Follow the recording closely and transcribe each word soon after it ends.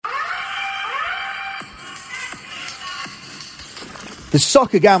The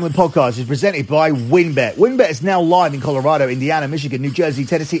Soccer Gambling Podcast is presented by WynnBET. WynnBET is now live in Colorado, Indiana, Michigan, New Jersey,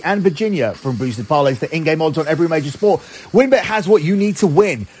 Tennessee, and Virginia. From boosted parlays to in-game odds on every major sport, WynnBET has what you need to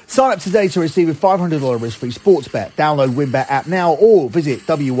win. Sign up today to receive a $500 risk-free sports bet. Download WynnBET app now or visit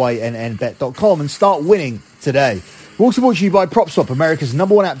wynnbet.com and start winning today. We're also brought to you by PropSwap, America's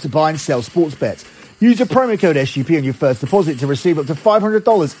 #1 app to buy and sell sports bets. Use the promo code SGP on your first deposit to receive up to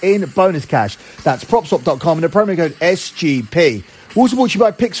 $500 in bonus cash. That's PropSwap.com and the promo code SGP. We're also brought to you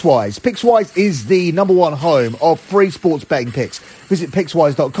by Pickswise. Pickswise is the #1 home of free sports betting picks. Visit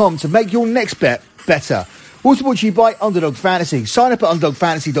Pickswise.com to make your next bet better. We're also brought to you by Underdog Fantasy. Sign up at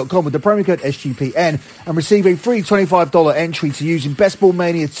UnderdogFantasy.com with the promo code SGPN and receive a free $25 entry to use in Best Ball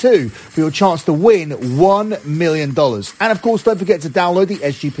Mania 2 for your chance to win $1 million. And of course, don't forget to download the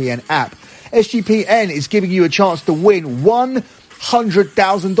SGPN app. SGPN is giving you a chance to win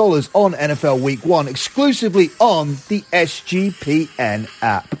 $100,000 on NFL Week 1 exclusively on the SGPN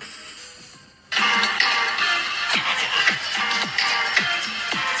app.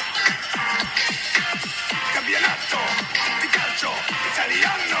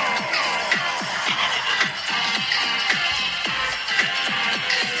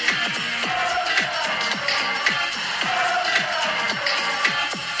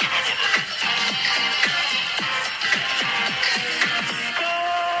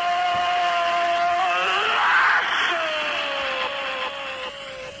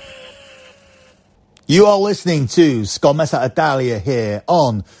 You are listening to Scommessa Italia here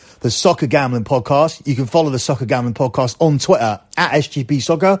on the Soccer Gambling Podcast. You can follow the Soccer Gambling Podcast on Twitter at SGP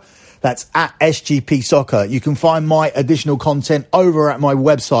Soccer. That's at SGP Soccer. You can find my additional content over at my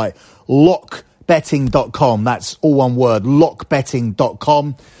website, lockbetting.com. That's all one word,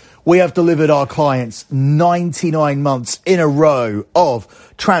 lockbetting.com. We have delivered our clients 99 months in a row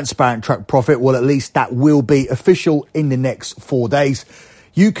of transparent track profit. Well, at least that will be official in the next 4 days.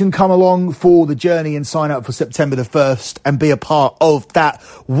 You can come along for the journey and sign up for September the 1st and be a part of that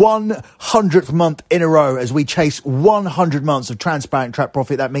 100th month in a row as we chase 100 months of transparent track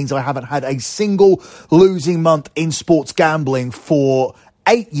profit. That means I haven't had a single losing month in sports gambling for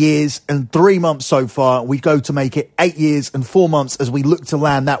 8 years and 3 months so far. We go to make it 8 years and 4 months as we look to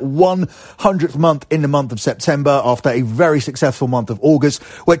land that 100th month in the month of September after a very successful month of August.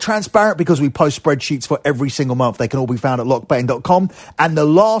 We're transparent because we post spreadsheets for every single month. They can all be found at lockbetting.com. And the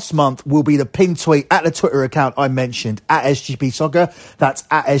last month will be the pinned tweet at the Twitter account I mentioned, at SGP Soccer. That's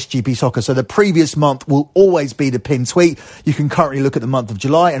at SGP Soccer. So the previous month will always be the pinned tweet. You can currently look at the month of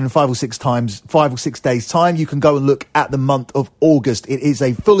July, and in 5 or 6 days time, you can go and look at the month of August. It is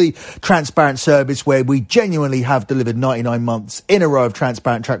a fully transparent service where we genuinely have delivered 99 months in a row of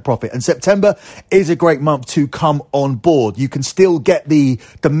transparent track profit, and September is a great month to come on board. You can still get the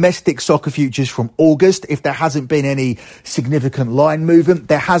domestic soccer futures from August if there hasn't been any significant line movement.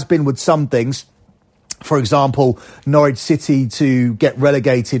 There has been with some things. For example, Norwich City to get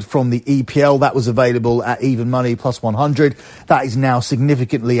relegated from the EPL. That was available at even money plus 100. That is now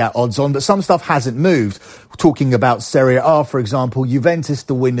significantly at odds on, but some stuff hasn't moved. Talking about Serie A, for example, Juventus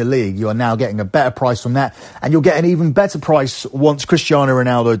to win the league. You are now getting a better price from that, and you'll get an even better price once Cristiano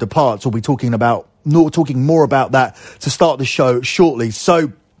Ronaldo departs. We'll be talking more about that to start the show shortly.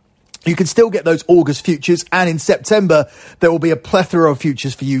 So you can still get those August futures, and in September, there will be a plethora of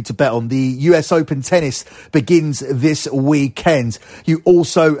futures for you to bet on. The US Open tennis begins this weekend. You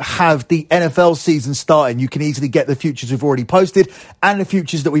also have the NFL season starting. You can easily get the futures we've already posted and the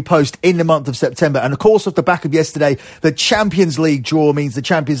futures that we post in the month of September. And of course, off the back of yesterday, the Champions League draw means the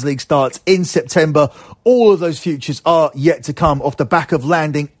Champions League starts in September. All of those futures are yet to come off the back of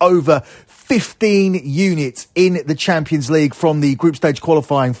landing over 15 units in the Champions League from the group stage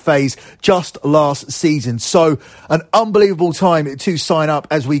qualifying phase just last season. So an unbelievable time to sign up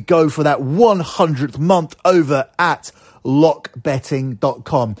as we go for that 100th month over at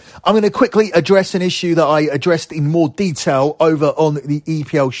lockbetting.com. I'm going to quickly address an issue that I addressed in more detail over on the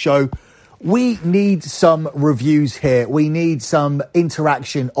EPL show. We need some reviews here. We need some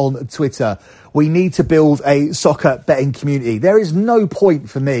interaction on Twitter. We need to build a soccer betting community. There is no point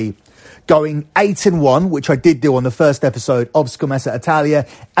for me going 8-1, which I did do on the first episode of Scommessa Italia,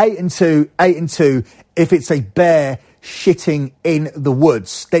 8-2, if it's a bear shitting in the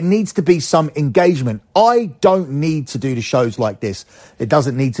woods. There needs to be some engagement. I don't need to do the shows like this. It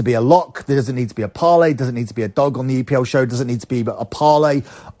doesn't need to be a lock. There doesn't need to be a parlay. It doesn't need to be a dog on the EPL show. It doesn't need to be a parlay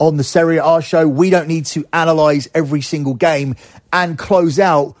on the Serie A show. We don't need to analyse every single game and close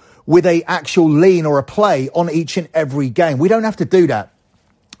out with a actual lean or a play on each and every game. We don't have to do that.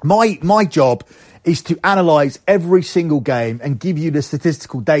 My job is to analyse every single game and give you the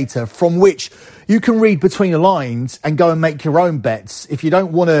statistical data from which you can read between the lines and go and make your own bets. If you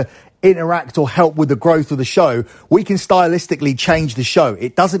don't want to interact or help with the growth of the show, we can stylistically change the show.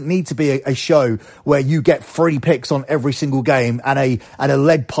 It doesn't need to be a show where you get free picks on every single game and a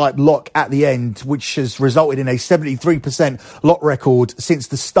lead pipe lock at the end, which has resulted in a 73% lock record since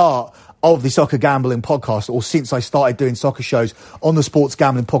the start of the Soccer Gambling Podcast, or since I started doing soccer shows on the Sports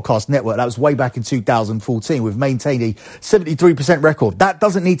Gambling Podcast Network. That was way back in 2014. We've maintained a 73% record. That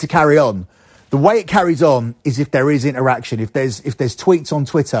doesn't need to carry on. The way it carries on is if there is interaction, if there's tweets on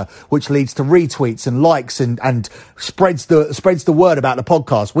Twitter, which leads to retweets and likes and spreads the word about the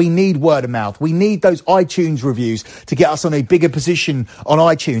podcast. We need word of mouth. We need those iTunes reviews to get us on a bigger position on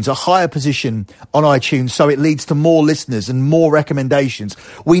iTunes, a higher position on iTunes, so it leads to more listeners and more recommendations.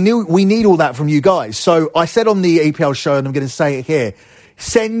 We need all that from you guys. So I said on the EPL show, and I'm going to say it here,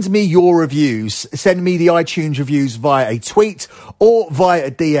 send me your reviews. Send me the iTunes reviews via a tweet or via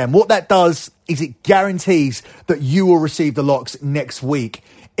a DM. What that does is it guarantees that you will receive the locks next week.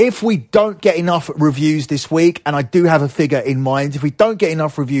 If we don't get enough reviews this week, and I do have a figure in mind, if we don't get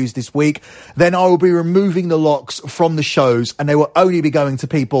enough reviews this week, then I will be removing the locks from the shows, and they will only be going to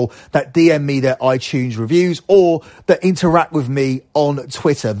people that DM me their iTunes reviews or that interact with me on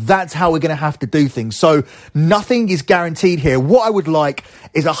Twitter. That's how we're going to have to do things. So nothing is guaranteed here. What I would like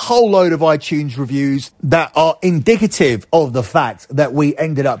is a whole load of iTunes reviews that are indicative of the fact that we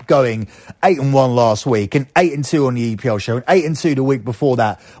ended up going 8-1 last week and 8-2 on the EPL show and 8-2 the week before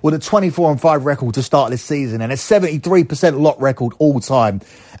that, with a 24-5 record to start this season and a 73% lock record all time,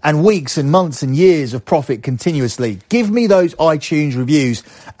 and weeks and months and years of profit continuously. Give me those iTunes reviews,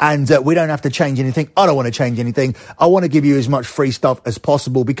 and we don't have to change anything. I don't want to change anything. I want to give you as much free stuff as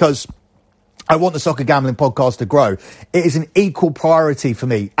possible because I want the Soccer Gambling Podcast to grow. It is an equal priority for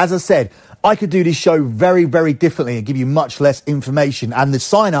me. As I said, I could do this show very, very differently and give you much less information. And the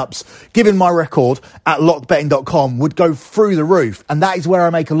sign-ups, given my record at lockbetting.com, would go through the roof. And that is where I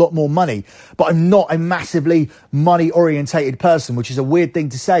make a lot more money. But I'm not a massively money-orientated person, which is a weird thing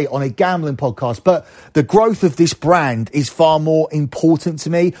to say on a gambling podcast. But the growth of this brand is far more important to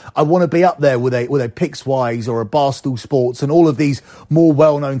me. I want to be up there with a Pixwise or a Barstool Sports and all of these more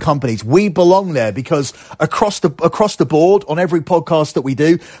well-known companies. We belong there because across the board on every podcast that we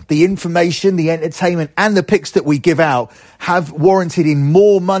do, the information, the entertainment and the picks that we give out have warranted in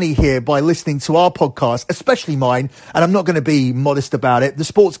more money here by listening to our podcast, especially mine. And I'm not going to be modest about it. The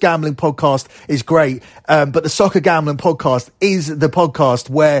Sports Gambling Podcast is great, but the Soccer Gambling Podcast is the podcast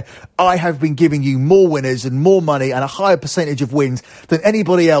where I have been giving you more winners and more money and a higher percentage of wins than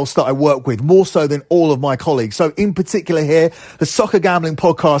anybody else that I work with, more so than all of my colleagues. So in particular here, the Soccer Gambling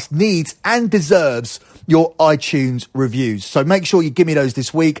Podcast needs and deserves your iTunes reviews. So make sure you give me those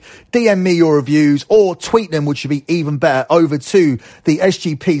this week. DM me your reviews or tweet them, which would be even better, over to the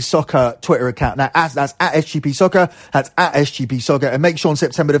SGP Soccer Twitter account. Now, that's at SGP Soccer. That's at SGP Soccer. And make sure on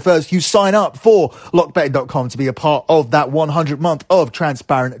September the 1st, you sign up for lockbetting.com to be a part of that 100 month of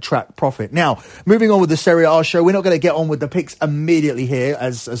transparent track profit. Now, moving on with the Serie A show, we're not going to get on with the picks immediately here,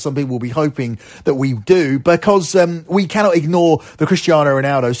 as some people will be hoping that we do, because we cannot ignore the Cristiano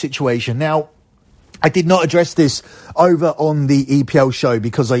Ronaldo situation. Now, I did not address this over on the EPL show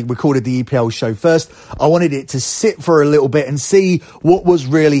because I recorded the EPL show first. I wanted it to sit for a little bit and see what was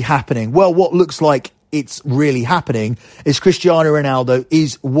really happening. Well, what looks like it's really happening is Cristiano Ronaldo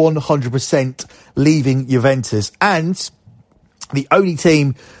is 100% leaving Juventus, and the only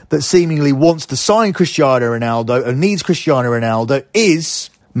team that seemingly wants to sign Cristiano Ronaldo and needs Cristiano Ronaldo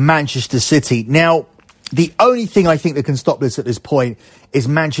is Manchester City. Now, the only thing I think that can stop this at this point is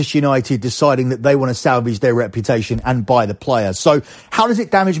Manchester United deciding that they want to salvage their reputation and buy the player. So how does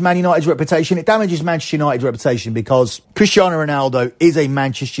it damage Man United's reputation? It damages Manchester United's reputation because Cristiano Ronaldo is a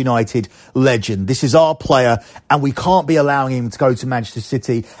Manchester United legend. This is our player, and we can't be allowing him to go to Manchester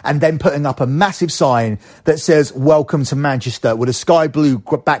City and then putting up a massive sign that says "Welcome to Manchester" with a sky blue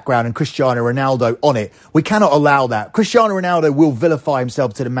background and Cristiano Ronaldo on it. We cannot allow that. Cristiano Ronaldo will vilify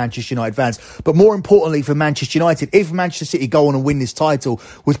himself to the Manchester United fans, but more importantly for Manchester United, if Manchester City go on and win this title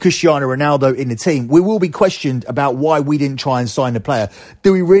with Cristiano Ronaldo in the team, we will be questioned about why we didn't try and sign the player.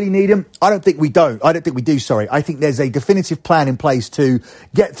 Do we really need him? I don't think we do. I think there's a definitive plan in place to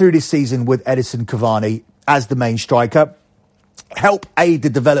get through this season with Edinson Cavani as the main striker. help aid the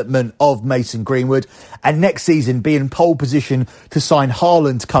development of Mason Greenwood, and next season be in pole position to sign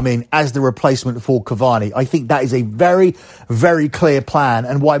Haaland to come in as the replacement for Cavani. I think that is a very, very clear plan,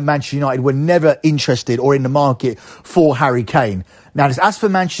 and why Manchester United were never interested or in the market for Harry Kane. Now, as for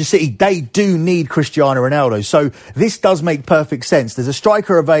Manchester City, they do need Cristiano Ronaldo, so this does make perfect sense. There's a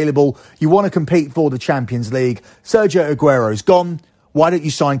striker available. You want to compete for the Champions League. Sergio Aguero's gone. Why don't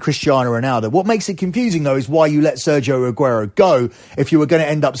you sign Cristiano Ronaldo? What makes it confusing, though, is why you let Sergio Aguero go if you were going to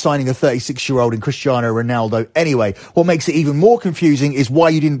end up signing a 36-year-old in Cristiano Ronaldo anyway. What makes it even more confusing is why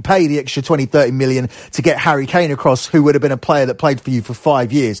you didn't pay the extra 20-30 million to get Harry Kane across, who would have been a player that played for you for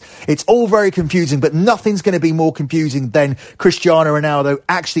 5 years. It's all very confusing, but nothing's going to be more confusing than Cristiano Ronaldo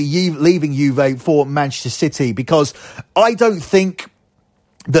actually leaving Juve for Manchester City, because I don't think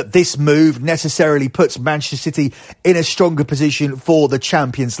that this move necessarily puts Manchester City in a stronger position for the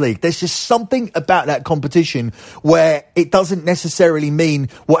Champions League. There's just something about that competition where it doesn't necessarily mean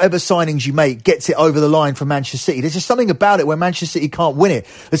whatever signings you make gets it over the line for Manchester City. There's just something about it where Manchester City can't win it.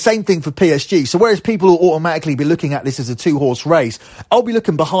 The same thing for PSG. So whereas people will automatically be looking at this as a two-horse race, I'll be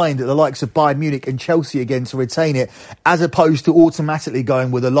looking behind at the likes of Bayern Munich and Chelsea again to retain it, as opposed to automatically going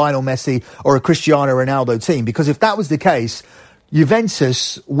with a Lionel Messi or a Cristiano Ronaldo team. Because if that was the case,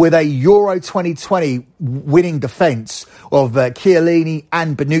 Juventus, with a Euro 2020 winning defence of Chiellini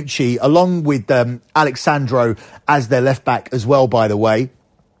and Bonucci, along with Alex Sandro as their left-back as well, by the way,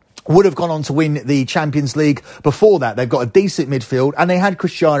 would have gone on to win the Champions League before that. They've got a decent midfield, and they had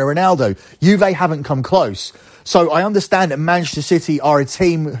Cristiano Ronaldo. Juve haven't come close. So I understand that Manchester City are a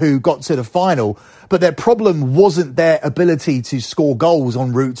team who got to the final, but their problem wasn't their ability to score goals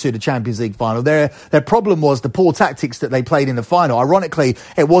en route to the Champions League final. Their problem was the poor tactics that they played in the final. Ironically,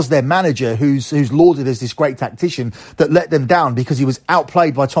 it was their manager, who's lauded as this great tactician, that let them down, because he was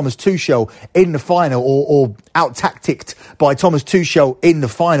outplayed by Thomas Tuchel in the final, or out-tacticked by Thomas Tuchel in the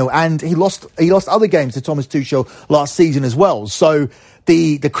final. And he lost other games to Thomas Tuchel last season as well. So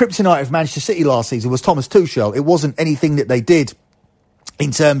the kryptonite of Manchester City last season was Thomas Tuchel. It wasn't anything that they did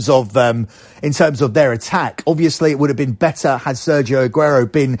in terms of their attack. Obviously, it would have been better had Sergio Aguero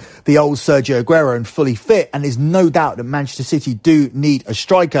been the old Sergio Aguero and fully fit. And there's no doubt that Manchester City do need a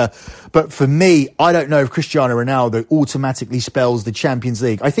striker. But for me, I don't know if Cristiano Ronaldo automatically spells the Champions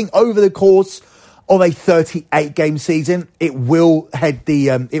League. I think over the course of a 38-game season, it will make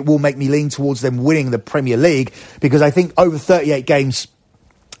me lean towards them winning the Premier League, because I think over 38 games,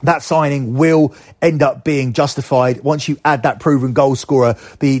 that signing will end up being justified once you add that proven goal scorer.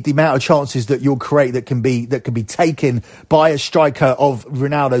 The amount of chances that you'll create that can be taken by a striker of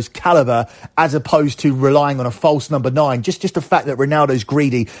Ronaldo's caliber, as opposed to relying on a false number 9. Just the fact that Ronaldo's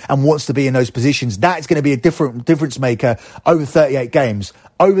greedy and wants to be in those positions, that's going to be a difference maker over 38 games.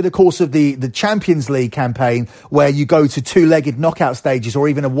 Over the course of the Champions League campaign, where you go to two-legged knockout stages or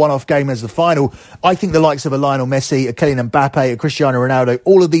even a one-off game as the final, I think the likes of a Lionel Messi, a Kylian Mbappe, a Cristiano Ronaldo,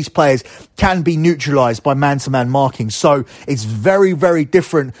 all of these players can be neutralised by man-to-man marking. So it's very, very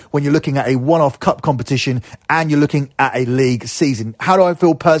different when you're looking at a one-off cup competition and you're looking at a league season. How do I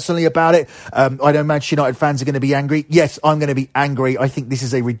feel personally about it? I know Manchester United fans are going to be angry. Yes, I'm going to be angry. I think this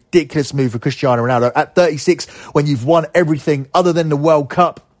is a ridiculous move for Cristiano Ronaldo. At 36, when you've won everything other than the World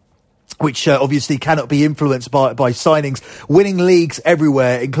Cup, which obviously cannot be influenced by signings, winning leagues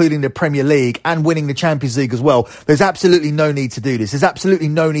everywhere, including the Premier League, and winning the Champions League as well. There's absolutely no need to do this. There's absolutely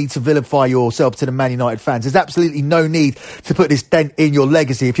no need to vilify yourself to the Man United fans. There's absolutely no need to put this dent in your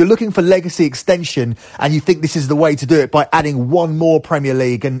legacy. If you're looking for legacy extension and you think this is the way to do it by adding one more Premier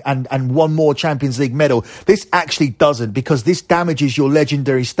League and one more Champions League medal, this actually doesn't, because this damages your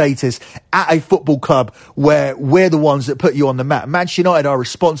legendary status at a football club where we're the ones that put you on the map. Manchester United are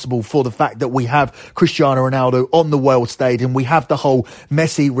responsible for the fact that we have Cristiano Ronaldo on the world stage, and we have the whole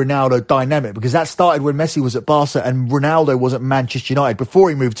Messi-Ronaldo dynamic, because that started when Messi was at Barca and Ronaldo was at Manchester United before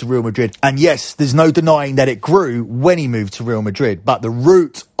he moved to Real Madrid. And yes, there's no denying that it grew when he moved to Real Madrid, but the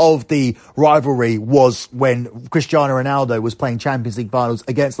root of the rivalry was when Cristiano Ronaldo was playing Champions League finals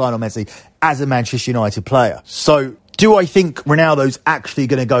against Lionel Messi as a Manchester United player. So do I think Ronaldo's actually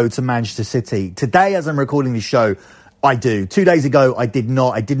going to go to Manchester City? Today, as I'm recording this show, I do. 2 days ago, I did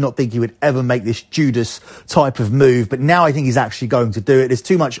not. I did not think he would ever make this Judas type of move, but now I think he's actually going to do it. There's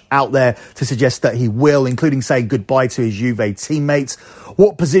too much out there to suggest that he will, including saying goodbye to his Juve teammates.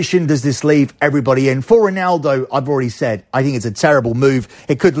 What position does this leave everybody in? For Ronaldo, I've already said, I think it's a terrible move.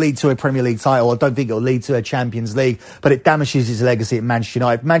 It could lead to a Premier League title. I don't think it'll lead to a Champions League, but it damages his legacy at Manchester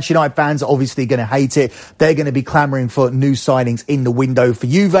United. Manchester United fans are obviously going to hate it. They're going to be clamouring for new signings in the window for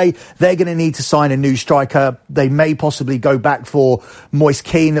Juve. They're going to need to sign a new striker. They may possibly possibly go back for Moise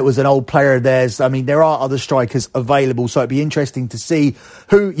Kean, that was an old player of theirs. I mean, there are other strikers available, so it'd be interesting to see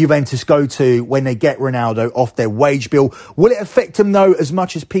who Juventus go to when they get Ronaldo off their wage bill. Will it affect them, though, as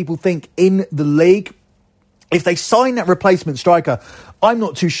much as people think in the league? If they sign that replacement striker, I'm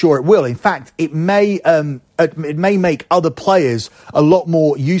not too sure it will. In fact, it may make other players a lot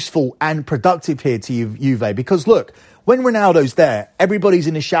more useful and productive here to Juve. Because look, when Ronaldo's there, everybody's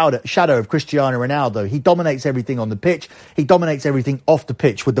in the shadow of Cristiano Ronaldo. He dominates everything on the pitch. He dominates everything off the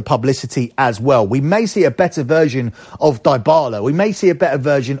pitch with the publicity as well. We may see a better version of Dybala. We may see a better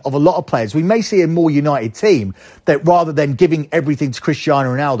version of a lot of players. We may see a more united team that, rather than giving everything to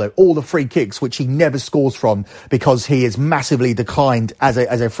Cristiano Ronaldo, all the free kicks, which he never scores from because he has massively declined as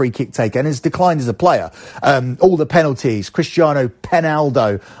a free kick taker and has declined as a player. All the penalties, Cristiano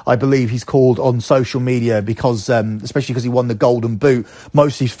Penaldo, I believe he's called on social media, because especially because he won the Golden Boot,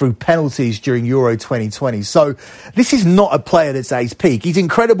 mostly through penalties during Euro 2020. So this is not a player that's at his peak. He's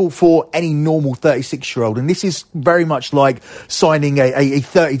incredible for any normal 36-year-old, and this is very much like signing a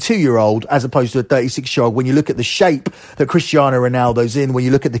 32-year-old as opposed to a 36-year-old. When you look at the shape that Cristiano Ronaldo's in, when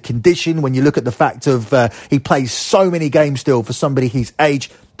you look at the condition, when you look at the fact of he plays so many games still for somebody his age,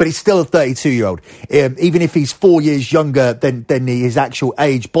 but he's still a 32-year-old. Even if he's 4 years younger than his actual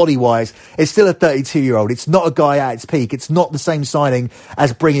age, body-wise, it's still a 32-year-old. It's not a guy at its peak. It's not the same signing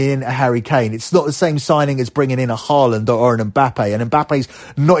as bringing in a Harry Kane. It's not the same signing as bringing in a Haaland or an Mbappe. And Mbappe's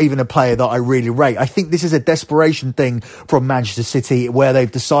not even a player that I really rate. I think this is a desperation thing from Manchester City, where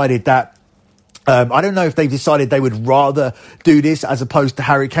they've decided that I don't know if they've decided they would rather do this as opposed to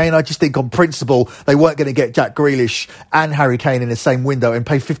Harry Kane. I just think on principle, they weren't going to get Jack Grealish and Harry Kane in the same window and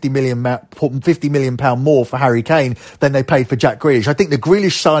pay £50 million more for Harry Kane than they paid for Jack Grealish. I think the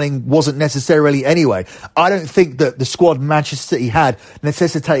Grealish signing wasn't necessarily anyway. I don't think that the squad Manchester City had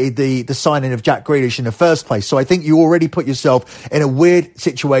necessitated the signing of Jack Grealish in the first place. So I think you already put yourself in a weird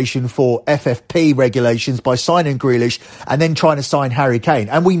situation for FFP regulations by signing Grealish and then trying to sign Harry Kane.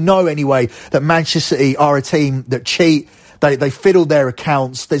 And we know anyway that Manchester City are a team that cheat. They fiddle their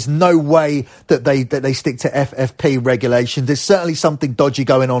accounts. There's no way that they stick to FFP regulations. There's certainly something dodgy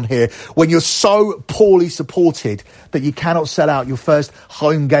going on here when you're so poorly supported that you cannot sell out your first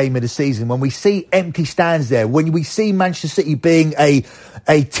home game of the season. When we see empty stands there, when we see Manchester City being a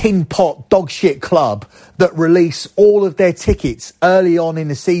tin pot dog shit club that release all of their tickets early on in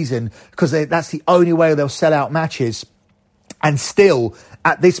the season because that's the only way they'll sell out matches, and still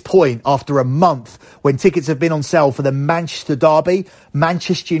at this point, after a month, when tickets have been on sale for the Manchester derby,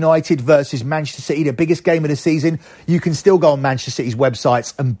 Manchester United versus Manchester City, the biggest game of the season, you can still go on Manchester City's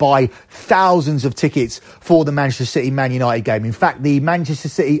websites and buy thousands of tickets for the Manchester City-Man United game. In fact, the Manchester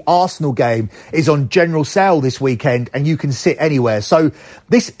City-Arsenal game is on general sale this weekend, and you can sit anywhere. So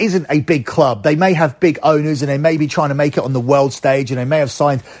this isn't a big club. They may have big owners, and they may be trying to make it on the world stage, and they may have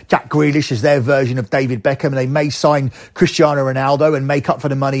signed Jack Grealish as their version of David Beckham, and they may sign Cristiano Ronaldo and make up for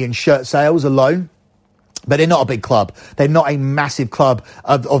the money in shirt sales alone. But they're not a big club. They're not a massive club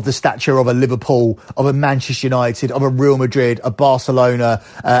of the stature of a Liverpool, of a Manchester United, of a Real Madrid, a Barcelona,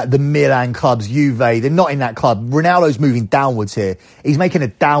 the Milan clubs, Juve. They're not in that club. Ronaldo's moving downwards here. He's making a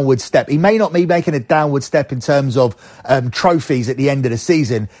downward step. He may not be making a downward step in terms of trophies at the end of the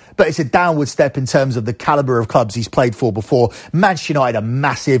season, but it's a downward step in terms of the calibre of clubs he's played for before. Manchester United are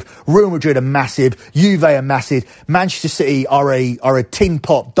massive. Real Madrid are massive. Juve are massive. Manchester City are a tin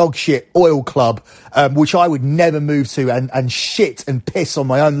pot, dog shit oil club, which I would never move to and shit and piss on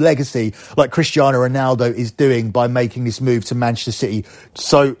my own legacy like Cristiano Ronaldo is doing by making this move to Manchester City.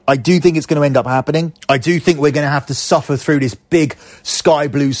 So I do think it's going to end up happening. I do think we're going to have to suffer through this big sky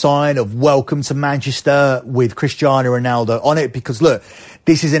blue sign of welcome to Manchester with Cristiano Ronaldo on it, because look,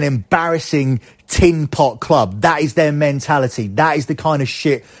 this is an embarrassing tin pot club. That is their mentality. That is the kind of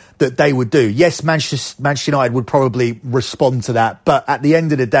shit that they would do. Yes, Manchester United would probably respond to that, but at the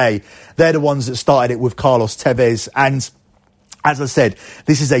end of the day, they're the ones that started it with Carlos Tevez. And as I said,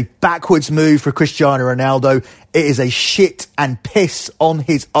 this is a backwards move for Cristiano Ronaldo. It is a shit and piss on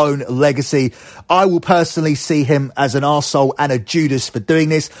his own legacy. I will personally see him as an arsehole and a Judas for doing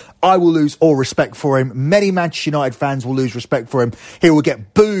this. I will lose all respect for him. Many Manchester United fans will lose respect for him. He will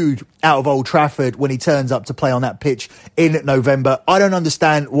get booed out of Old Trafford when he turns up to play on that pitch in November. I don't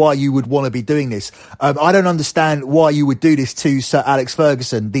understand why you would want to be doing this. I don't understand why you would do this to Sir Alex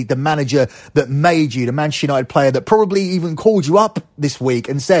Ferguson, the manager that made you, the Manchester United player that probably even called you up this week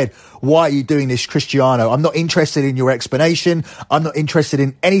and said, why are you doing this, Cristiano? I'm not interested in your explanation. I'm not interested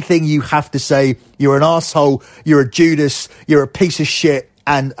in anything you have to say. You're an arsehole. You're a Judas. You're a piece of shit.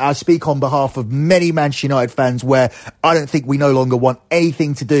 and I speak on behalf of many Manchester United fans where I don't think we no longer want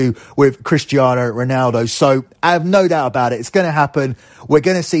anything to do with Cristiano Ronaldo. So I have no doubt about it. It's going to happen. We're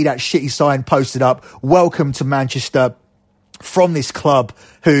going to see that shitty sign posted up. Welcome to Manchester, from this club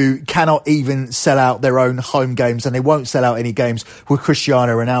who cannot even sell out their own home games, and they won't sell out any games with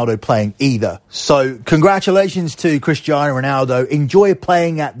Cristiano Ronaldo playing either. So congratulations to Cristiano Ronaldo. Enjoy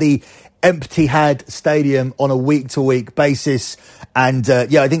playing at the Etihad Stadium on a week-to-week basis. And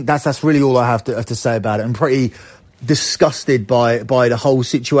I think that's really all I have to say about it. I'm pretty disgusted by the whole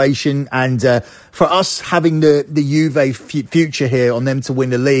situation, and for us having the Juve future here on them to win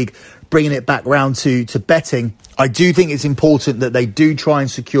the league, bringing it back round to betting, I do think it's important that they do try and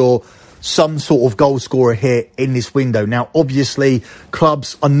secure some sort of goal scorer here in this window. Now, obviously,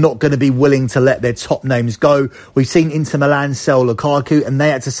 clubs are not going to be willing to let their top names go. We've seen Inter Milan sell Lukaku, and they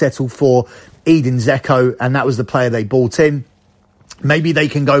had to settle for Edin Dzeko, and that was the player they bought in. Maybe they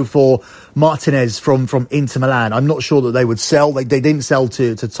can go for Martinez from Inter Milan. I'm not sure that they would sell. They didn't sell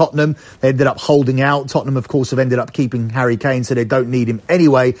to Tottenham. They ended up holding out. Tottenham, of course, have ended up keeping Harry Kane, so they don't need him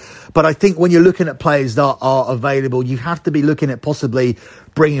anyway. But I think when you're looking at players that are available, you have to be looking at possibly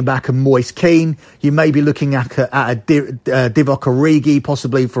bringing back a Moise Kean. You may be looking at a Divock Origi,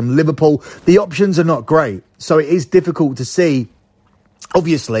 possibly from Liverpool. The options are not great. So it is difficult to see,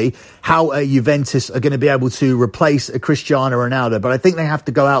 obviously, how Juventus are going to be able to replace a Cristiano Ronaldo. But I think they have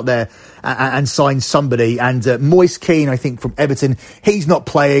to go out there and sign somebody. And Moise Kean, I think, from Everton, he's not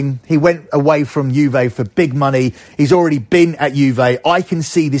playing. He went away from Juve for big money. He's already been at Juve. I can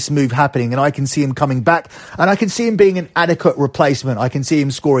see this move happening, and I can see him coming back. And I can see him being an adequate replacement. I can see him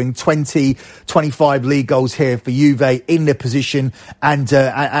scoring 20, 25 league goals here for Juve in the position, and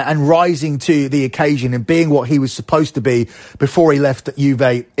rising to the occasion and being what he was supposed to be before he left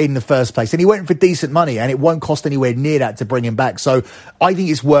Juve in the first place. And he went for decent money, and it won't cost anywhere near that to bring him back. So I think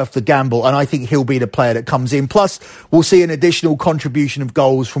it's worth the gamble, and I think he'll be the player that comes in. Plus, we'll see an additional contribution of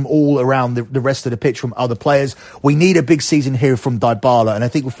goals from all around the rest of the pitch from other players. We need a big season here from Dybala, and I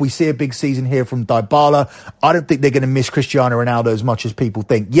think if we see a big season here from Dybala, I don't think they're going to miss Cristiano Ronaldo as much as people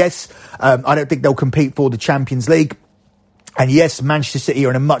think. Yes, I don't think they'll compete for the Champions League. And yes, Manchester City are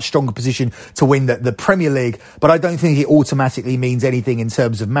in a much stronger position to win the Premier League, but I don't think it automatically means anything in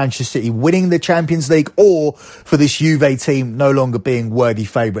terms of Manchester City winning the Champions League or for this Juve team no longer being worthy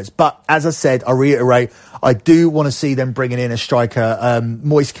favourites. But as I said, I reiterate, I do want to see them bringing in a striker.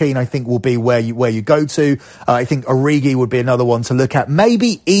 Moise Kean, I think, will be where you go to. I think Origi would be another one to look at.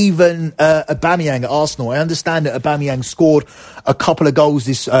 Maybe even Aubameyang at Arsenal. I understand that Aubameyang scored a couple of goals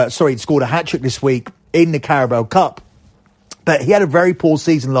scored a hat-trick this week in the Carabao Cup. But he had a very poor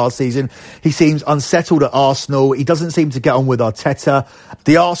season last season. He seems unsettled at Arsenal. He doesn't seem to get on with Arteta.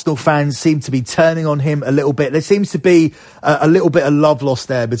 The Arsenal fans seem to be turning on him a little bit. There seems to be a little bit of love lost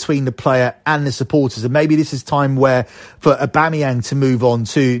there between the player and the supporters. And maybe this is time where for Aubameyang to move on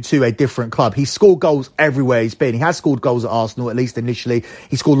to a different club. He's scored goals everywhere he's been. He has scored goals at Arsenal, at least initially.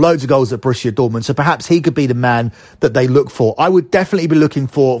 He scored loads of goals at Borussia Dortmund. So perhaps he could be the man that they look for. I would definitely be looking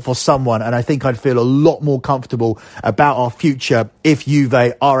for someone, and I think I'd feel a lot more comfortable about our future if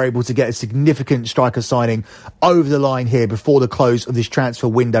Juve are able to get a significant striker signing over the line here before the close of this transfer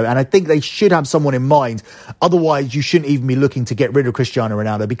window. And I think they should have someone in mind. Otherwise, you shouldn't even be looking to get rid of Cristiano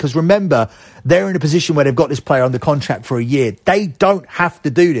Ronaldo, because remember, they're in a position where they've got this player under contract for a year. They don't have to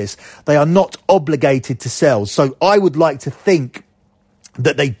do this. They are not obligated to sell. So I would like to think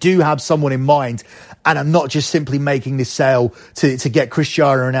that they do have someone in mind, and I'm not just simply making this sale to get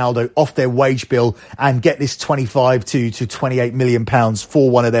Cristiano Ronaldo off their wage bill and get this 25 to 28 million pounds for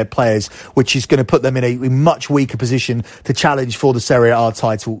one of their players, which is going to put them in a much weaker position to challenge for the Serie A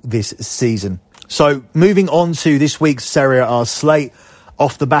title this season. So moving on to this week's Serie A slate,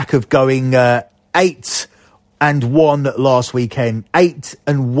 off the back of going 8-1 last weekend.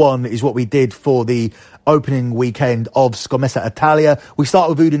 8-1 is what we did for the opening weekend of Scommessa Italia. We start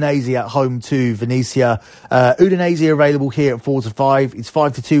with Udinese at home to Venezia. Udinese are available here at 4-5. It's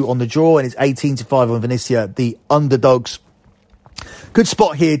 5-2 on the draw, and it's 18-5 on Venezia, the underdogs. Good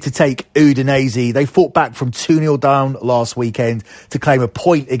spot here to take Udinese. They fought back from 2-0 down last weekend to claim a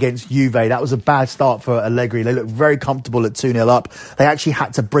point against Juve. That was a bad start for Allegri. They looked very comfortable at 2-0 up. They actually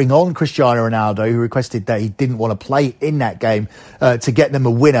had to bring on Cristiano Ronaldo, who requested that he didn't want to play in that game to get them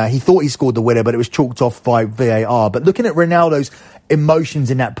a winner. He thought he scored the winner, but it was chalked off by VAR. But looking at Ronaldo's emotions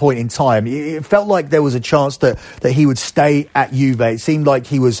in that point in time, it felt like there was a chance that he would stay at Juve. It seemed like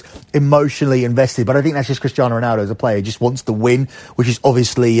he was emotionally invested, but I think that's just Cristiano Ronaldo as a player. He just wants to win, which is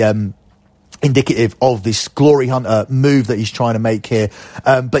obviously indicative of this glory hunter move that he's trying to make here.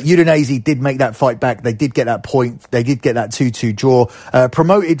 But Udinese did make that fight back. They did get that point. They did get that 2-2 draw.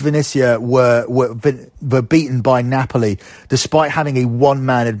 Promoted Venezia were beaten by Napoli, despite having a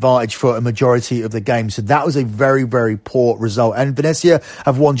one-man advantage for a majority of the game. So that was a very, very poor result. And Venezia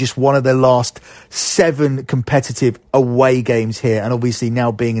have won just one of their last 7 competitive away games here. And obviously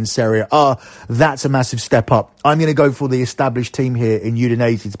now being in Serie A, that's a massive step up. I'm going to go for the established team here in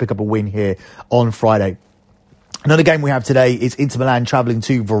Udinese to pick up a win here on Friday. Another game we have today is Inter Milan travelling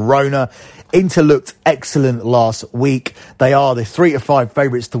to Verona. Inter looked excellent last week. They are the 3-5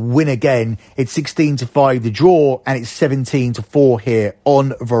 favourites to win again. It's 16-5 the draw, and it's 17-4 here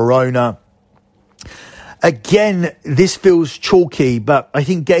on Verona. Again, this feels chalky, but I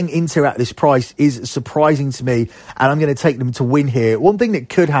think getting Inter at this price is surprising to me, and I'm going to take them to win here. One thing that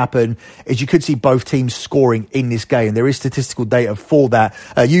could happen is you could see both teams scoring in this game. There is statistical data for that.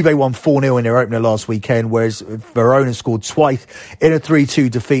 Juve won 4-0 in their opener last weekend, whereas Verona scored twice in a 3-2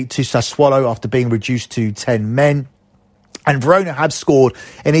 defeat to Sassuolo after being reduced to 10 men. And Verona have scored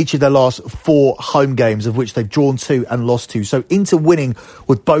in each of their last 4 home games, of which they've drawn 2 and lost 2. So Inter winning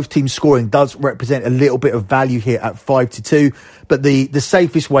with both teams scoring does represent a little bit of value here at 5-2. But the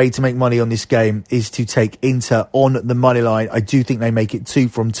safest way to make money on this game is to take Inter on the money line. I do think they make it 2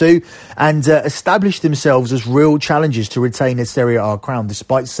 from 2 and establish themselves as real challengers to retain their Serie A crown,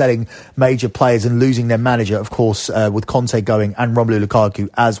 despite selling major players and losing their manager, of course, with Conte going and Romelu Lukaku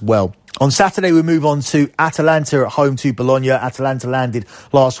as well. On Saturday, we move on to Atalanta at home to Bologna. Atalanta landed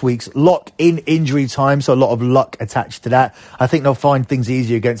last week's lock in injury time, so a lot of luck attached to that. I think they'll find things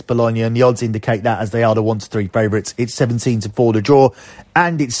easier against Bologna, and the odds indicate that as they are the 1-3 favourites. It's 17-4 the draw,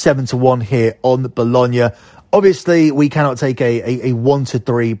 and it's 7-1 here on Bologna. Obviously, we cannot take a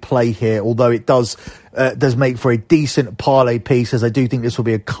 1-3 play here, although it does make for a decent parlay piece, as I do think this will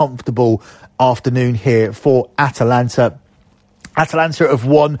be a comfortable afternoon here for Atalanta. Atalanta have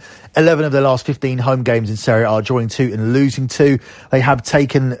won 11 of their last 15 home games in Serie A, drawing 2 and losing 2. They have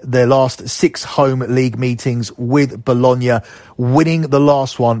taken their last 6 home league meetings with Bologna, winning the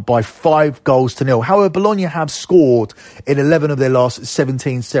last one by 5-0. However, Bologna have scored in 11 of their last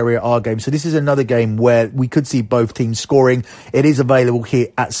 17 Serie A games. So this is another game where we could see both teams scoring. It is available here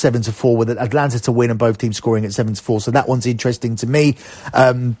at 7-4, with Atlanta to win and both teams scoring at 7-4. So that one's interesting to me.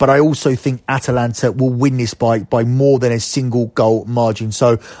 But I also think Atalanta will win this by more than a single goal margin.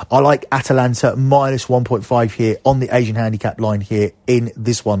 So I like Atalanta minus 1.5 here on the Asian handicap line here in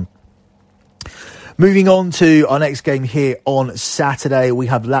this one. Moving on to our next game here on Saturday, we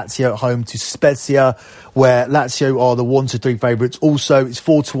have Lazio at home to Spezia, where Lazio are the 1-3 favourites. Also, it's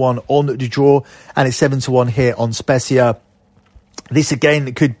 4-1 on the draw, and it's 7-1 here on Spezia. This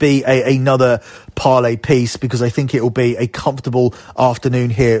again could be another parlay piece, because I think it will be a comfortable afternoon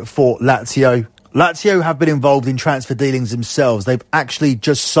here for Lazio. Lazio have been involved in transfer dealings themselves. They've actually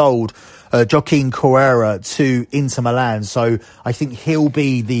just sold Joaquin Correa to Inter Milan. So I think he'll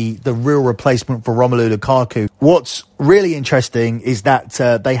be the real replacement for Romelu Lukaku. What's really interesting is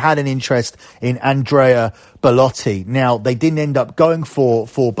that they had an interest in Andrea Belotti. Now, they didn't end up going for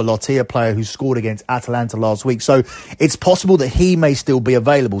Belotti, a player who scored against Atalanta last week. So it's possible that he may still be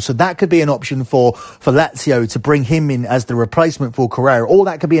available. So that could be an option for Lazio to bring him in as the replacement for Correa. Or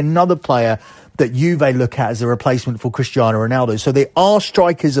that could be another player that Juve look at as a replacement for Cristiano Ronaldo. So there are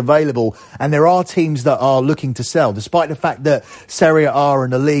strikers available, and there are teams that are looking to sell. Despite the fact that Serie A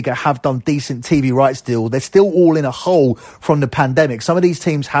and the Liga have done decent TV rights deals, they're still all in a hole from the pandemic. Some of these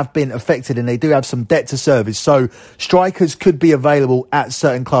teams have been affected, and they do have some debt to service. So strikers could be available at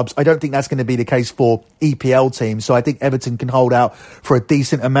certain clubs. I don't think that's going to be the case for EPL teams. So I think Everton can hold out for a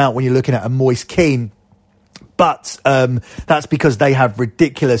decent amount when you're looking at a Moise Kean. But that's because they have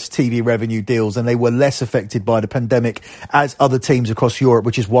ridiculous TV revenue deals, and they were less affected by the pandemic as other teams across Europe,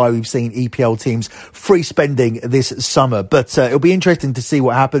 which is why we've seen EPL teams free spending this summer. But it'll be interesting to see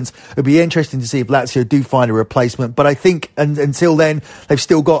what happens. It'll be interesting to see if Lazio do find a replacement. But I think until then, they've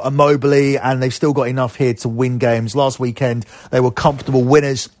still got Immobile, and they've still got enough here to win games. Last weekend, they were comfortable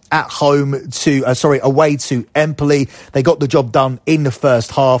winners at home to, away to Empoli. They got the job done in the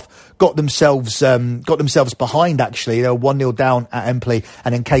first half, got themselves behind, actually. They were 1-0 down at Empoli,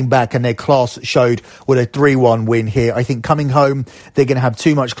 and then came back, and their class showed with a 3-1 win here. I think coming home, they're going to have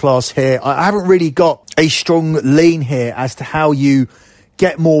too much class here. I haven't really got a strong lean here as to how you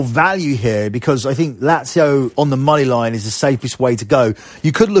get more value here, because I think Lazio on the money line is the safest way to go.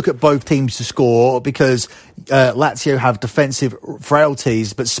 You could look at both teams to score, because Lazio have defensive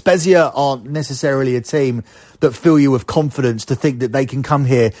frailties, but Spezia aren't necessarily a team that fill you with confidence to think that they can come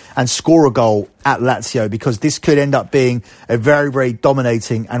here and score a goal at Lazio, because this could end up being a very, very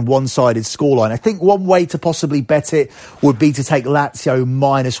dominating and one-sided scoreline. I think one way to possibly bet it would be to take Lazio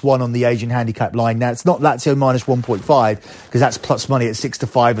 -1 on the Asian handicap line. Now, it's not Lazio -1.5, because that's plus money at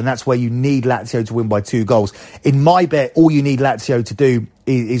 6-5, and that's where you need Lazio to win by 2 goals. In my bet, all you need Lazio to do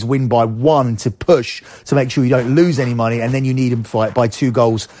is win by 1 to push, to make sure you don't lose any money, and then you need them by 2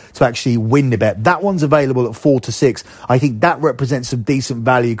 goals to actually win the bet. That one's available at 4-6. I think that represents some decent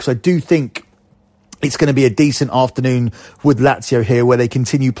value, because I do think it's going to be a decent afternoon with Lazio here, where they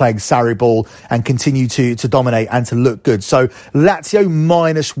continue playing Sarri ball and continue to dominate and to look good. So Lazio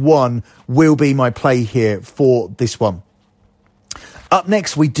 -1 will be my play here for this one. Up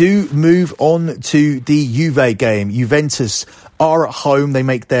next, we do move on to the Juve game. Juventus are at home. They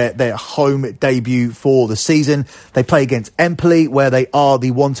make their home debut for the season. They play against Empoli, where they are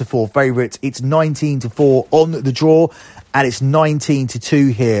the 1-4 favourites. It's 19-4 on the draw, and it's 19-2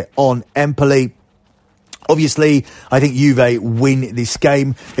 here on Empoli. Obviously, I think Juve win this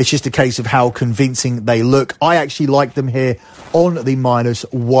game. It's just a case of how convincing they look. I actually like them here on the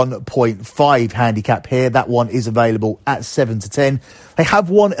 -1.5 handicap here. That one is available at 7-10. They have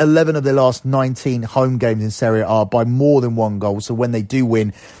won 11 of their last 19 home games in Serie A by more than 1 goal. So when they do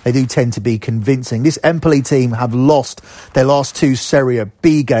win, they do tend to be convincing. This Empoli team have lost their last 2 Serie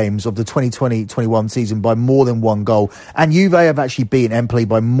B games of the 2020-21 season by more than 1 goal. And Juve have actually beaten Empoli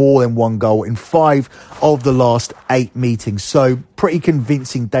by more than 1 goal in 5 of the last 8 meetings. So pretty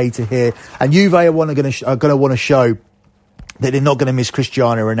convincing data here. And Juve are going to want to show that they're not going to miss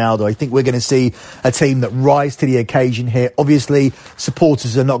Cristiano Ronaldo. I think we're going to see a team that rise to the occasion here. Obviously,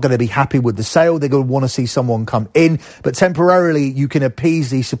 supporters are not going to be happy with the sale. They're going to want to see someone come in. But temporarily, you can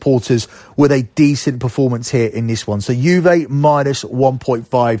appease these supporters with a decent performance here in this one. So Juve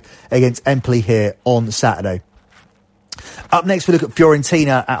 -1.5 against Empoli here on Saturday. Up next, we look at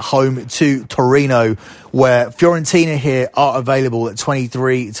Fiorentina at home to Torino, where Fiorentina here are available at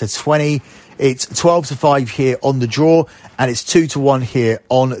 23-20. It's 12-5 here on the draw, and it's 2-1 here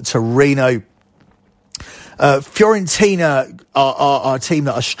on Torino. Fiorentina are a team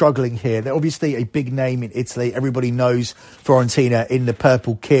that are struggling here. They're obviously a big name in Italy. Everybody knows Fiorentina in the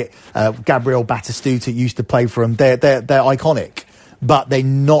purple kit. Gabriel Batistuta used to play for them. They're iconic, but they're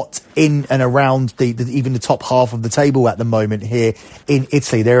not in and around even the top half of the table at the moment here in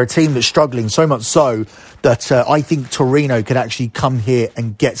Italy. They're a team that's struggling, so much so that I think Torino could actually come here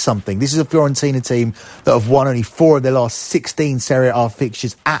and get something. This is a Fiorentina team that have won only 4 of their last 16 Serie A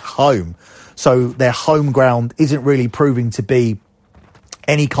fixtures at home. So their home ground isn't really proving to be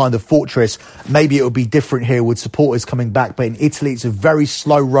any kind of fortress. Maybe it will be different here with supporters coming back, but in Italy it's a very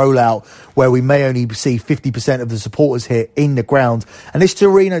slow rollout where we may only see 50% of the supporters here in the ground. And this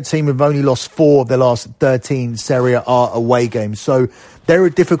Torino team have only lost 4 of their last 13 Serie A away games, so they're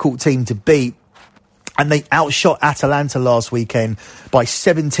a difficult team to beat. And they outshot Atalanta last weekend by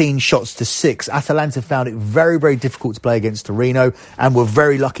 17 shots to 6. Atalanta found it very, very difficult to play against Torino and were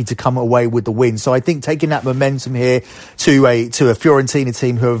very lucky to come away with the win. So I think taking that momentum here to a Fiorentina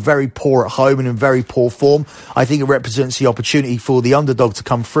team who are very poor at home and in very poor form, I think it represents the opportunity for the underdog to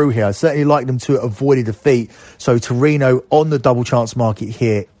come through here. I certainly like them to avoid a defeat. So Torino on the double chance market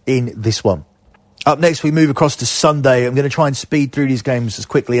here in this one. Up next, we move across to Sunday. I'm going to try and speed through these games as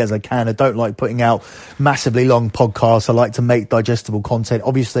quickly as I can. I don't like putting out massively long podcasts. I like to make digestible content.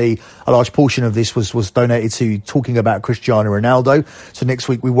 Obviously, a large portion of this was donated to talking about Cristiano Ronaldo. So next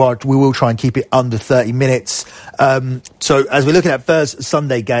week, we will try and keep it under 30 minutes. So as we're looking at first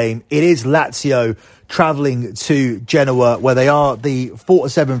Sunday game, it is Lazio travelling to Genoa, where they are the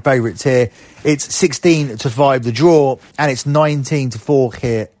 4-7 favourites here. It's 16-5 the draw, and it's 19-4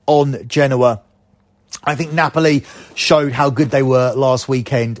 here on Genoa. I think Napoli showed how good they were last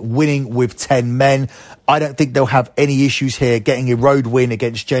weekend, winning with 10 men. I don't think they'll have any issues here getting a road win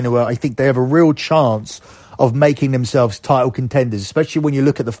against Genoa. I think they have a real chance of making themselves title contenders, especially when you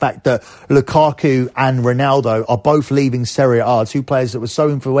look at the fact that Lukaku and Ronaldo are both leaving Serie A, 2 players that were so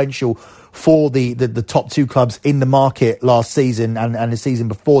influential for the top 2 clubs in the market last season and the season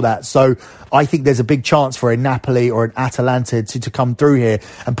before that. So I think there's a big chance for a Napoli or an Atalanta to come through here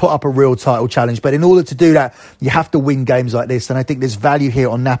and put up a real title challenge. But in order to do that, you have to win games like this. And I think there's value here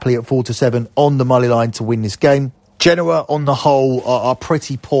on Napoli at 4-7 on the money line to win this game. Genoa, on the whole, are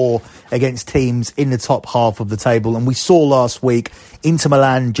pretty poor against teams in the top half of the table. And we saw last week, Inter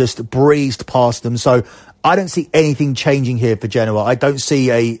Milan just breezed past them. So I don't see anything changing here for Genoa. I don't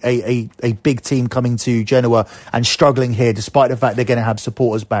see a big team coming to Genoa and struggling here, despite the fact they're going to have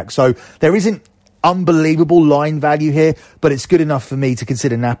supporters back. So there isn't unbelievable line value here, but it's good enough for me to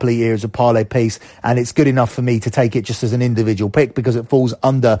consider Napoli here as a parlay piece, and it's good enough for me to take it just as an individual pick because it falls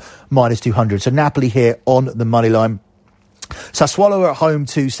under minus 200. So Napoli here on the money line. Sassuolo are at home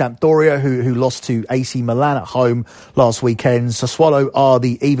to Sampdoria, who lost to AC Milan at home last weekend. Sassuolo are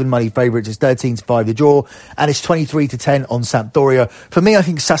the even money favourites. It's 13-5 the draw, and it's 23-10 on Sampdoria. For me, I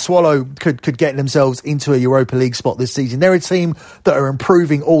think Sassuolo could get themselves into a Europa League spot this season. They're a team that are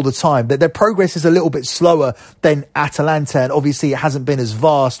improving all the time. Their progress is a little bit slower than Atalanta, and obviously it hasn't been as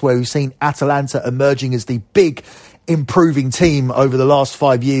vast, where we've seen Atalanta emerging as the big improving team over the last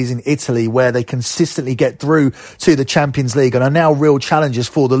 5 years in Italy, where they consistently get through to the Champions League and are now real challengers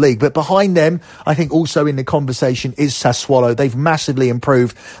for the league. But behind them, I think also in the conversation is Sassuolo. They've massively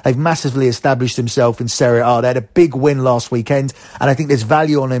improved. They've massively established themselves in Serie A. They had a big win last weekend, and I think there's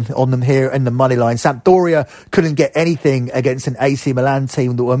value on them here in the money line. Sampdoria couldn't get anything against an AC Milan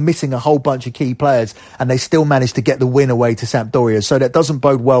team that were missing a whole bunch of key players, and they still managed to get the win away to Sampdoria. So that doesn't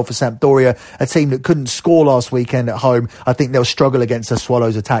bode well for Sampdoria, a team that couldn't score last weekend at home. I think they'll struggle against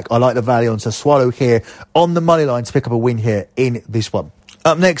Sassuolo's attack. I like the value on Sassuolo here on the money line to pick up a win here in this one.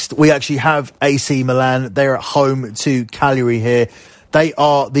 Up next, we actually have AC Milan. They're at home to Cagliari here. They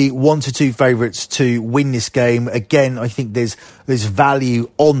are the 1-2 favourites to win this game. Again, I think there's value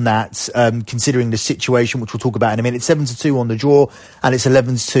on that, considering the situation, which we'll talk about in a minute. 7-2 on the draw, and it's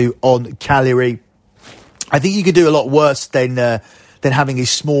 11-2 on Cagliari. I think you could do a lot worse than having a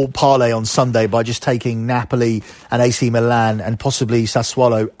small parlay on Sunday by just taking Napoli and AC Milan and possibly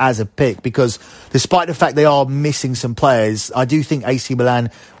Sassuolo as a pick, because despite the fact they are missing some players, I do think AC Milan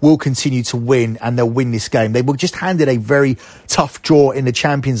will continue to win and they'll win this game. They were just handed a very tough draw in the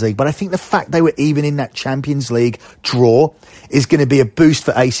Champions League, but I think the fact they were even in that Champions League draw is going to be a boost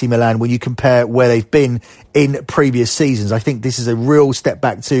for AC Milan when you compare where they've been in previous seasons. I think this is a real step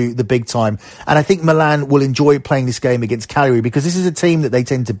back to the big time, and I think Milan will enjoy playing this game against Cagliari because this is a team that they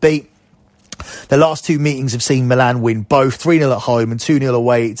tend to beat. The last two meetings have seen Milan win both 3-0 at home and 2-0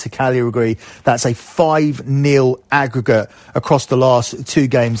 away to Cagliari. That's a 5-0 aggregate across the last two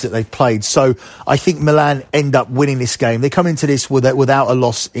games that they've played. So I think Milan end up winning this game. They come into this without a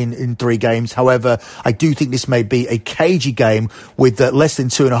loss in three games. However, I do think this may be a cagey game with less than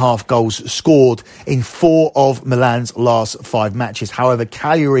 2.5 goals scored in 4 of Milan's last 5 matches. However,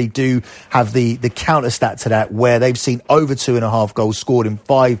 Cagliari do have the counter stat to that, where they've seen over 2.5 goals scored in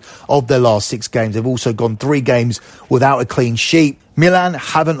 5 of their last 6 games. They've also gone 3 games without a clean sheet. Milan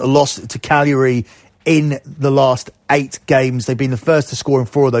haven't lost to Cagliari in the last 8 games. They've been the first to score in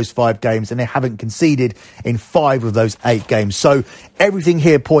 4 of those 5 games, and they haven't conceded in 5 of those 8 games. So everything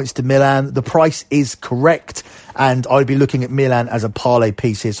here points to Milan. The price is correct, and I'd be looking at Milan as a parlay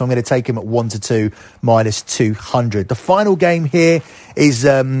piece here. So I'm going to take him at 1-2 minus 200. The final game here is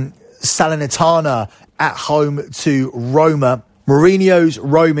Salernitana at home to Roma. Mourinho's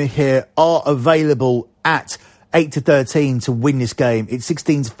Roma here are available at 8-13 to win this game. It's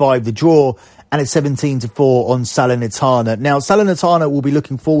 16-5 the draw, and it's 17-4 on Salernitana. Now, Salernitana will be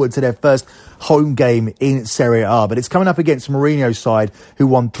looking forward to their first home game in Serie A, but it's coming up against Mourinho's side, who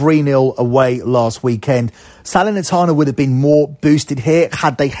won 3-0 away last weekend. Salernitana would have been more boosted here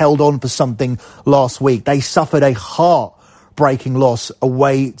had they held on for something last week. They suffered a heart-breaking loss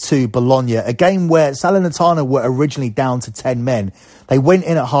away to Bologna, a game where Salernitana were originally down to 10 men. They went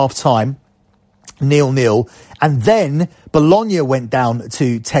in at half-time, 0-0, and then Bologna went down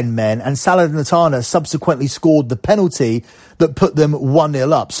to 10 men, and Salernitana subsequently scored the penalty that put them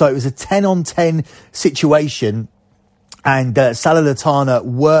 1-0 up. So it was a 10-on-10 situation, and Salernitana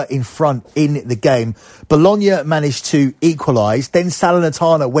were in front in the game. Bologna managed to equalise. Then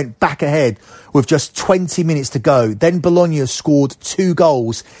Salernitana went back ahead with just 20 minutes to go. Then Bologna scored 2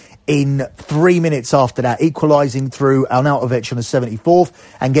 goals in 3 minutes after that, equalising through Arnautovic on the 74th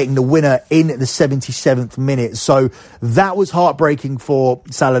and getting the winner in the 77th minute. So that was heartbreaking for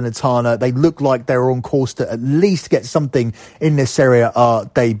Salernitana. They looked like they were on course to at least get something in their Serie A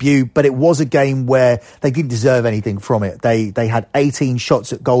debut, but it was a game where they didn't deserve anything from it. They had 18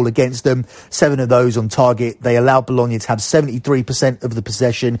 shots at goal against them, 7 of those on target. They allowed Bologna to have 73% of the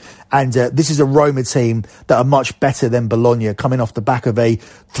possession, and this is a Roma team that are much better than Bologna, coming off the back of a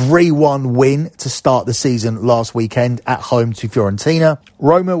 3-1 win to start the season last weekend at home to Fiorentina.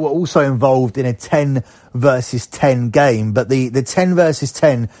 Roma were also involved in a 10 versus 10 game, but the 10 versus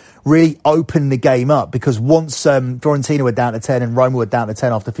 10 really opened the game up, because once Fiorentina were down to 10 and Roma were down to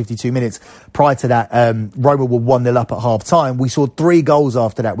 10 after 52 minutes, prior to that, Roma were 1-0 up at half-time. We saw 3 goals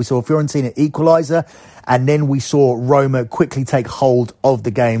after that. We saw Fiorentina equaliser, and then we saw Roma quickly take hold of the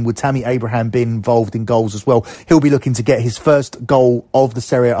game, with Tammy Abraham being involved in goals as well. He'll be looking to get his first goal of the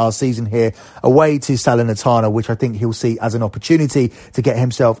Serie A season here away to Salernitana, which I think he'll see as an opportunity to get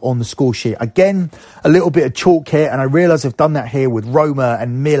himself on the score sheet. Again, a little bit of chalk here, and I realise I've done that here with Roma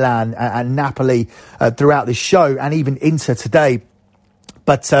and Milan and Napoli throughout this show, and even Inter today.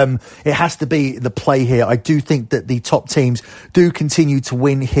 But it has to be the play here. I do think that the top teams do continue to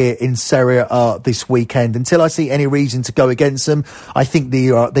win here in Serie A this weekend. Until I see any reason to go against them, I think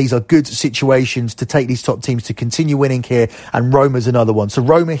these are good situations to take these top teams to continue winning here, and Roma's another one. So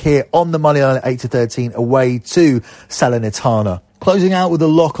Roma here on the money line at 8-13 away to Salernitana. Closing out with a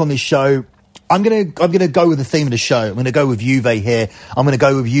lock on this show, I'm gonna go with the theme of the show. I'm gonna go with Juve here. I'm gonna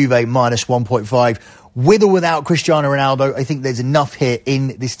go with Juve minus 1.5. With or without Cristiano Ronaldo, I think there's enough here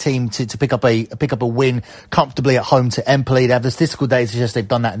in this team to pick up a win comfortably at home to Empoli. They have the statistical data to suggest they've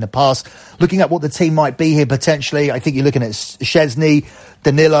done that in the past. Looking at what the team might be here potentially, I think you're looking at Szczesny,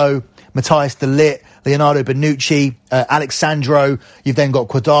 Danilo, Matthias de Ligt, Leonardo Bonucci, Alexandro. You've then got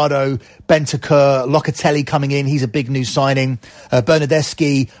Cuadrado, Bentancur, Locatelli coming in. He's a big new signing.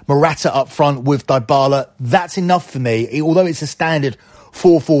 Bernardeschi, Morata up front with Dybala. That's enough for me. Although it's a standard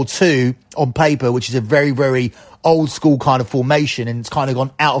 4-4-2 on paper, which is a very, very old school kind of formation, and it's kind of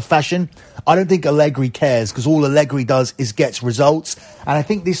gone out of fashion. I don't think Allegri cares, because all Allegri does is gets results. And I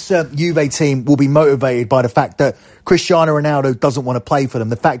think this Juve team will be motivated by the fact that Cristiano Ronaldo doesn't want to play for them.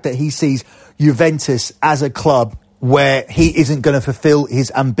 The fact that he sees Juventus as a club where he isn't going to fulfill his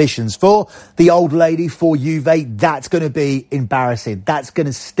ambitions. For the old lady, for Juve, that's going to be embarrassing. That's going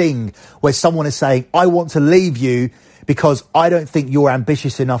to sting, where someone is saying, I want to leave you because I don't think you're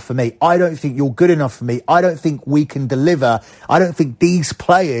ambitious enough for me. I don't think you're good enough for me. I don't think we can deliver. I don't think these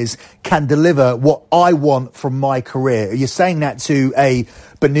players can deliver what I want from my career. You're saying that to a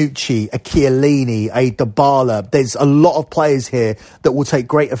Bonucci, a Chiellini, a Dybala. There's a lot of players here that will take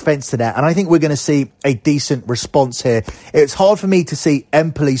great offence to that. And I think we're going to see a decent response here. It's hard for me to see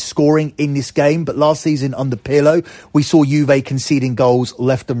Empoli scoring in this game, but last season under Pirlo, we saw Juve conceding goals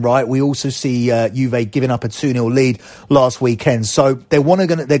left and right. We also see Juve giving up a 2-0 lead last weekend. So they're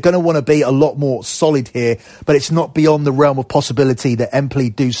going to want to be a lot more solid here, but it's not beyond the realm of possibility that Empoli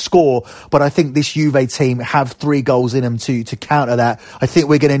do score. But I think this Juve team have 3 goals in them to counter that. I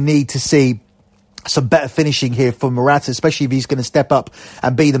think we're going to need to see some better finishing here for Morata, especially if he's going to step up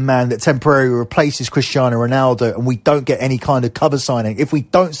and be the man that temporarily replaces Cristiano Ronaldo, and we don't get any kind of cover signing. If we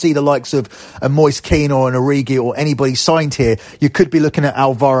don't see the likes of a Moise Kean or an Origi or anybody signed here, you could be looking at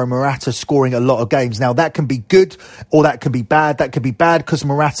Alvaro Morata scoring a lot of games. Now, that can be good or that can be bad. That could be bad because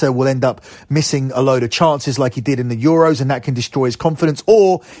Morata will end up missing a load of chances like he did in the Euros, and that can destroy his confidence.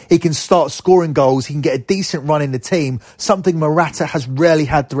 Or he can start scoring goals. He can get a decent run in the team, something Morata has rarely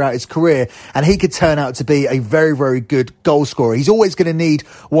had throughout his career, and he could turn out to be a very, very good goal scorer. He's always going to need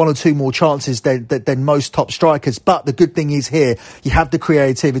 1 or 2 more chances than most top strikers. But the good thing is here, you have the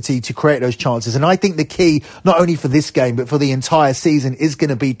creativity to create those chances. And I think the key, not only for this game, but for the entire season, is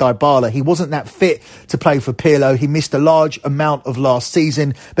going to be Dybala. He wasn't that fit to play for Pirlo. He missed a large amount of last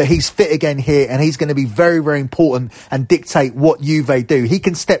season, but he's fit again here, and he's going to be very, very important and dictate what Juve do. He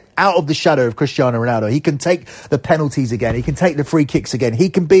can step out of the shadow of Cristiano Ronaldo. He can take the penalties again. He can take the free kicks again. He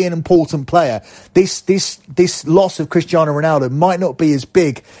can be an important player. This loss of Cristiano Ronaldo might not be as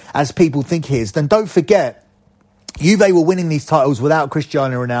big as people think he is. Then don't forget, Juve were winning these titles without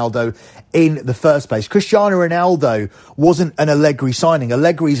Cristiano Ronaldo in the first place. Cristiano Ronaldo wasn't an Allegri signing.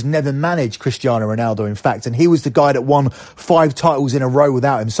 Allegri's never managed Cristiano Ronaldo, in fact, and he was the guy that won 5 titles in a row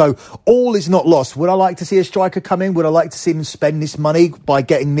without him. So all is not lost. Would I like to see a striker come in? Would I like to see him spend this money by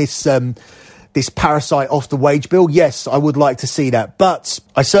getting this parasite off the wage bill? Yes, I would like to see that. But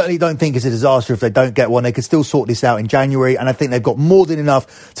I certainly don't think it's a disaster if they don't get one. They could still sort this out in January, and I think they've got more than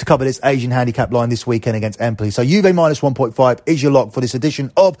enough to cover this Asian handicap line this weekend against Empoli. So Juve minus 1.5 is your lock for this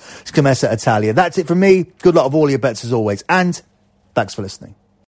edition of Scommessa Italia. That's it from me. Good luck with all your bets as always, and thanks for listening.